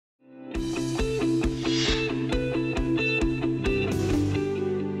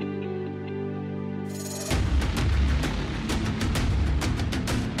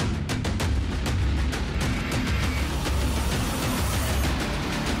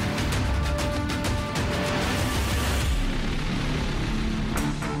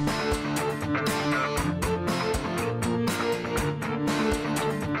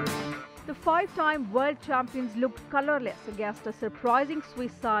five-time world champions looked colourless against a surprising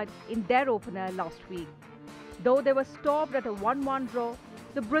Swiss side in their opener last week. Though they were stopped at a 1-1 draw,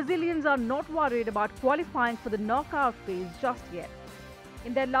 the Brazilians are not worried about qualifying for the knockout phase just yet.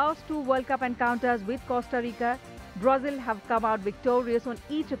 In their last two World Cup encounters with Costa Rica, Brazil have come out victorious on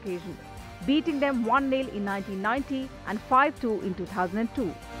each occasion, beating them 1-0 in 1990 and 5-2 in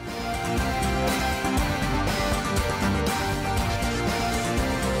 2002.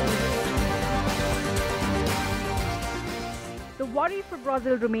 The worry for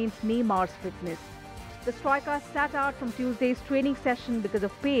Brazil remains Neymar's fitness. The striker sat out from Tuesday's training session because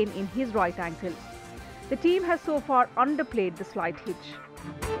of pain in his right ankle. The team has so far underplayed the slight hitch.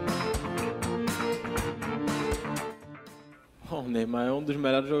 Bom, o Neymar é dos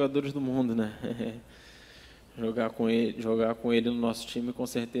melhores jogadores do mundo, né? Jogar com ele no nosso time com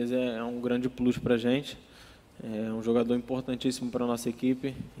certeza é grande plus para a gente. É jogador importantíssimo para a nossa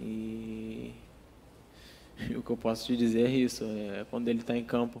equipe e o que eu posso te dizer é isso, quando ele está em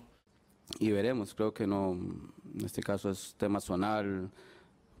campo. Y veremos, creo que no, en este caso es tema zonal,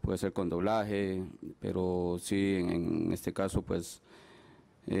 puede ser con doblaje, pero sí, en este caso pues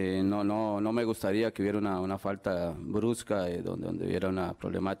no me gustaría que hubiera una falta brusca donde hubiera una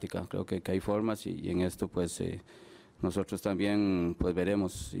problemática. Creo que hay formas y en esto pues nosotros también pues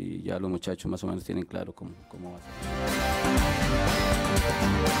veremos y ya los muchachos más o menos tienen claro cómo va a ser.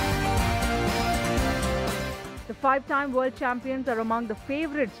 The five-time world champions are among the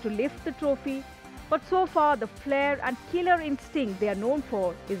favourites to lift the trophy, but so far the flair and killer instinct they are known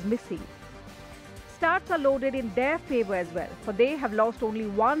for is missing. Stats are loaded in their favour as well, for they have lost only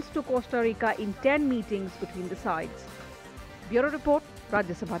once to Costa Rica in 10 meetings between the sides. Bureau Report,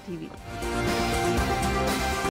 Rajya Sabha TV.